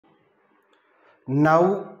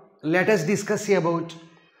Now let us discuss about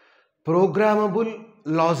programmable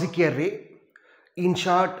logic array. In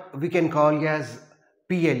short, we can call as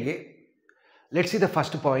PLA. Let's see the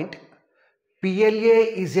first point.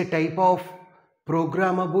 PLA is a type of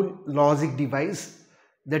programmable logic device,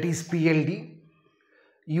 that is PLD,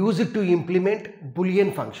 used to implement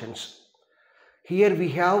Boolean functions. Here we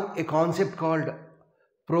have a concept called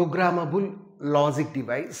programmable logic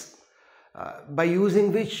device, by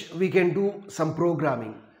using which we can do some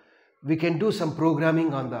programming. We can do some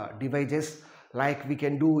programming on the devices, like we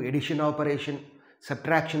can do addition operation,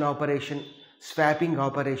 subtraction operation, swapping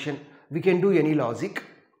operation. We can do any logic.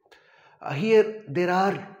 Here there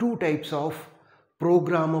are two types of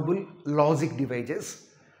programmable logic devices.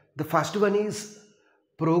 The first one is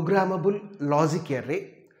programmable logic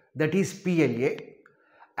array, that is PLA,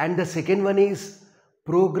 and the second one is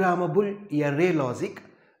programmable array logic,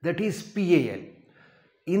 that is PAL.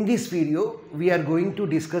 In this video we are going to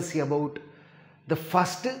discuss about the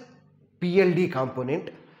first PLD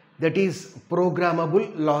component, that is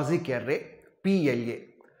programmable logic array, PLA.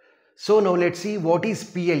 So now let's see what is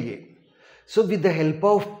PLA. So with the help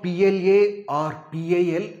of PLA or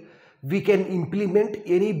PAL, we can implement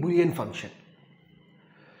any Boolean function.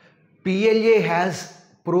 PLA has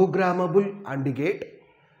programmable AND gate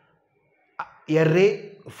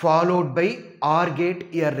array followed by OR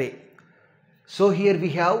gate array. So here we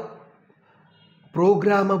have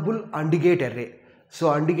programmable AND gate array.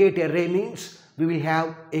 So AND gate array means we will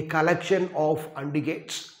have a collection of AND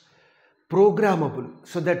gates. Programmable,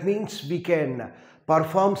 so that means we can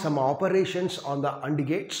perform some operations on the AND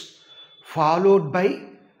gates followed by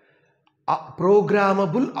a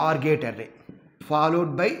programmable OR gate array,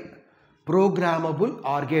 followed by programmable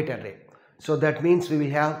OR gate array. So that means we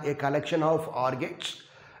will have a collection of OR gates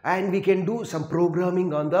and we can do some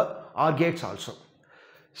programming on the OR gates also.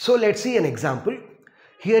 So let's see an example.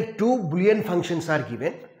 Here two Boolean functions are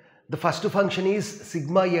given. The first function is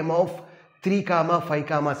sigma m of 3,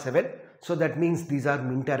 5, 7. So that means these are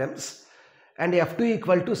minterms, and f2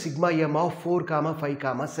 equal to sigma m of 4,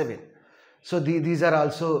 5, 7. So these are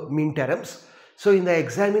also minterms. So in the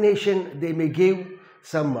examination they may give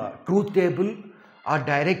some truth table, or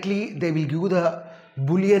directly they will give the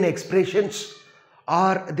Boolean expressions,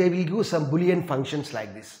 or they will give some Boolean functions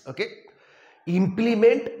like this. Okay,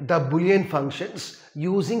 implement the Boolean functions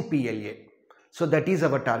using PLA. So that is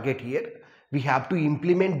our target here. We have to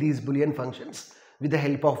implement these Boolean functions with the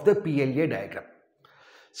help of the PLA diagram.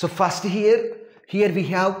 So first here we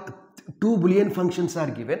have two Boolean functions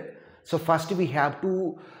are given. So first we have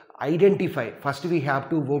to identify, first we have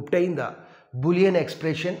to obtain the Boolean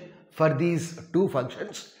expression for these two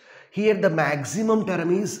functions. Here the maximum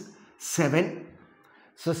term is 7.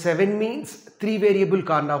 So 7 means 3 variable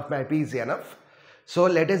Karnaugh map is enough. So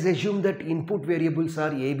let us assume that input variables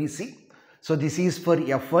are ABC. So this is for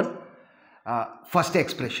F1, first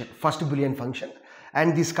expression, first Boolean function,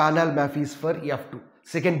 and this Karnaugh map is for F2,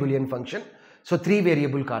 second Boolean function. So 3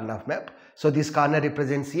 variable Karnaugh map. So this Karnaugh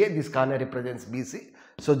represents A, this Karnaugh represents BC.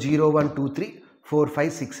 So 0, 1, 2, 3, 4,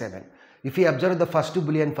 5, 6, 7. If we observe the first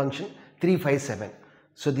Boolean function 3, 5, 7.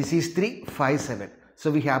 So this is 3, 5, 7. So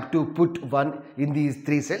we have to put 1 in these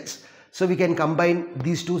 3 cells. So we can combine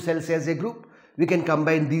these 2 cells as a group. We can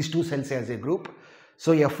combine these 2 cells as a group.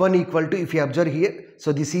 So F1 equal to, if you observe here,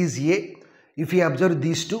 so this is A. If you observe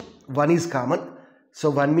these two, 1 is common. So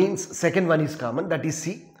 1 means second one is common, that is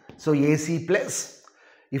C. So AC plus,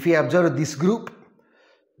 if you observe this group,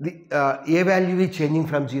 the A value is changing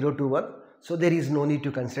from 0 to 1. So there is no need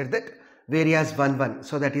to consider that. Whereas 1, 1.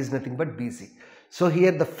 So that is nothing but BC. So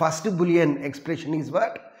here the first Boolean expression is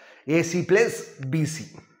what? AC plus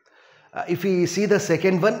BC. If we see the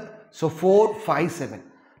second one, so 4, 5, 7.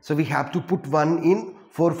 So we have to put 1 in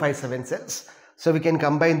 4, 5, 7 cells. So we can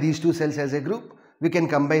combine these 2 cells as a group. We can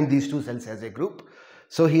combine these 2 cells as a group.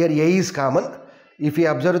 So here A is common. If we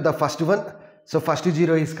observe the first one, so first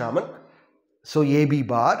 0 is common. So AB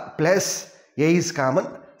bar plus A is common.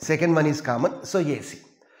 Second one is common. So AC.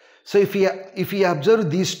 So if we observe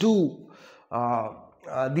these two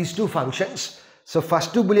functions, so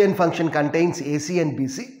first Boolean function contains AC and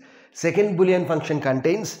BC. Second Boolean function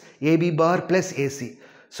contains AB bar plus AC.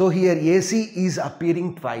 So here AC is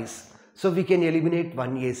appearing twice. So we can eliminate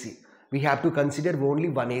one AC. We have to consider only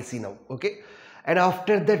one AC now. Okay. And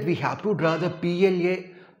after that we have to draw the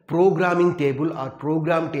PLA programming table or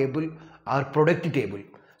program table or product table.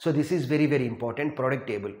 So this is very, very important, product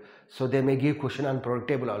table. So they may give question on product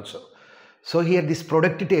table also. So here this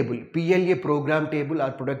product table, PLA program table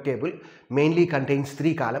or product table, mainly contains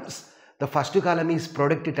 3 columns. The first column is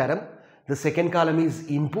product term. The second column is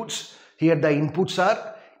inputs. Here the inputs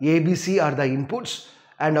are ABC are the inputs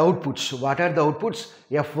and outputs. What are the outputs?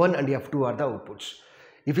 F1 and F2 are the outputs.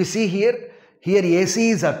 If you see here AC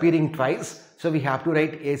is appearing twice. So we have to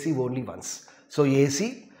write AC only once. So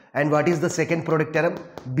AC, and what is the second product term?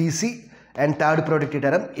 BC, and third product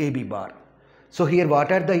term AB bar. So here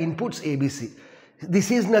what are the inputs? ABC.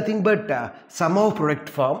 This is nothing but sum of product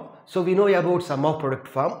form. So we know about sum of product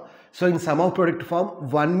form. So in sum of product form,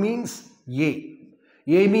 1 means A.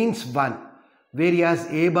 A means 1, whereas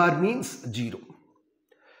A bar means 0.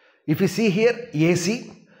 If you see here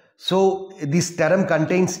AC, so this term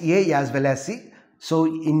contains A as well as C. So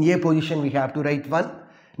in A position we have to write 1.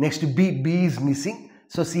 Next B is missing.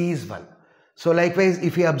 So C is 1. So likewise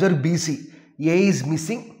if you observe BC, A is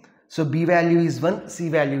missing. So B value is 1, C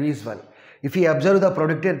value is 1. If you observe the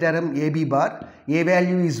product term AB bar, A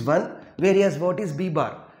value is 1, whereas what is B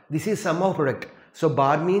bar? This is sum of product. So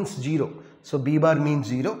bar means 0. So B bar means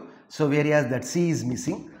 0. So whereas that C is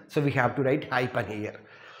missing. So we have to write hyphen here.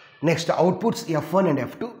 Next outputs F1 and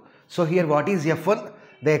F2. So here what is F1?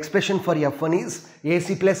 The expression for F1 is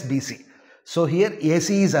AC plus BC. So here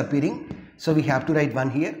AC is appearing. So we have to write 1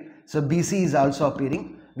 here. So BC is also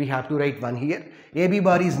appearing. We have to write 1 here. AB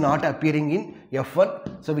bar is not appearing in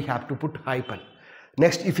F1. So we have to put hyphen.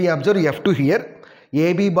 Next if you observe F2 here,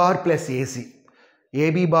 AB bar plus AC.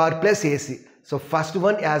 AB bar plus AC. So first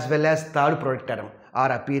one as well as third product term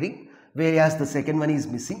are appearing, whereas the second one is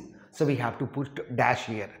missing. So we have to put dash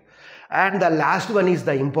here. And the last one is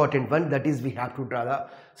the important one, that is we have to draw the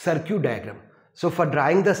circuit diagram. So for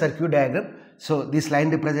drawing the circuit diagram, so this line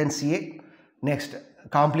represents A, next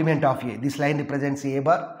complement of A, this line represents A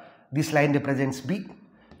bar, this line represents B,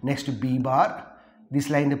 next B bar, this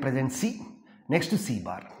line represents C, next C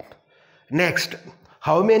bar. Next,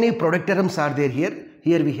 how many product terms are there here?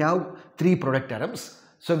 Here we have 3 product terms.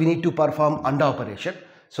 So we need to perform AND operation.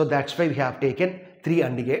 So that's why we have taken 3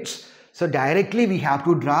 AND gates. So directly we have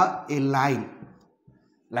to draw a line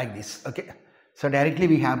like this. Okay. So directly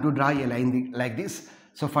we have to draw a line like this.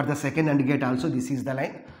 So for the second AND gate also this is the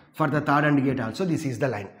line. For the third AND gate also this is the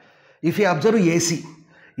line. If you observe AC,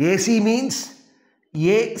 AC means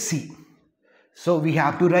AC. So we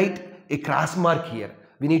have to write a cross mark here.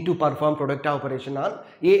 We need to perform product operation on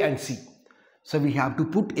A and C. So we have to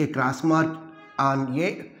put a cross mark on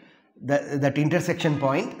A, that intersection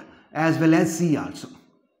point, as well as C also.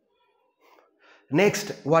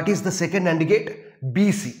 Next, what is the second AND gate?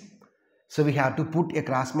 BC. So we have to put a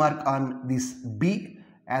cross mark on this B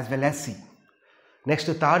as well as C. Next,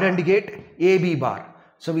 third AND gate, AB bar.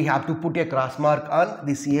 So we have to put a cross mark on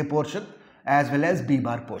this A portion as well as B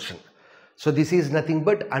bar portion. So this is nothing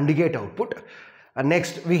but AND gate output.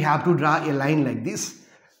 Next, we have to draw a line like this.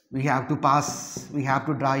 We have to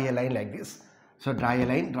draw a line like this. So draw a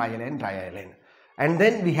line, draw a line, draw a line. And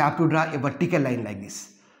then we have to draw a vertical line like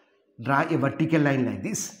this. Draw a vertical line like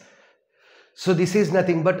this. So this is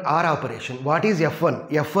nothing but OR operation. What is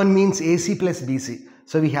F1? F1 means AC plus BC.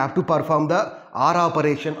 So we have to perform the OR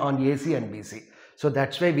operation on AC and BC. So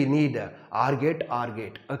that's why we need OR gate, OR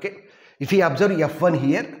gate. Okay. If you observe F1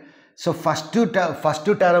 here, so first two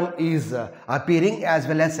term is appearing as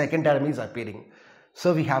well as second term is appearing.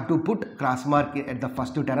 So we have to put cross mark at the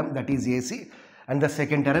first term, that is AC, and the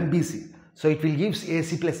second term BC. So it will give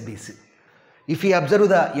AC plus BC. If we observe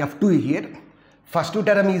the F2 here, first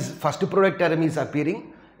product term is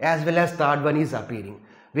appearing as well as third one is appearing,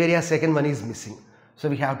 whereas second one is missing. So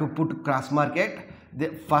we have to put cross mark at the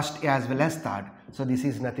first as well as third. So this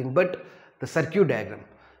is nothing but the circuit diagram.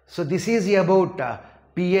 So this is about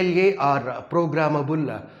PLA or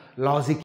programmable logic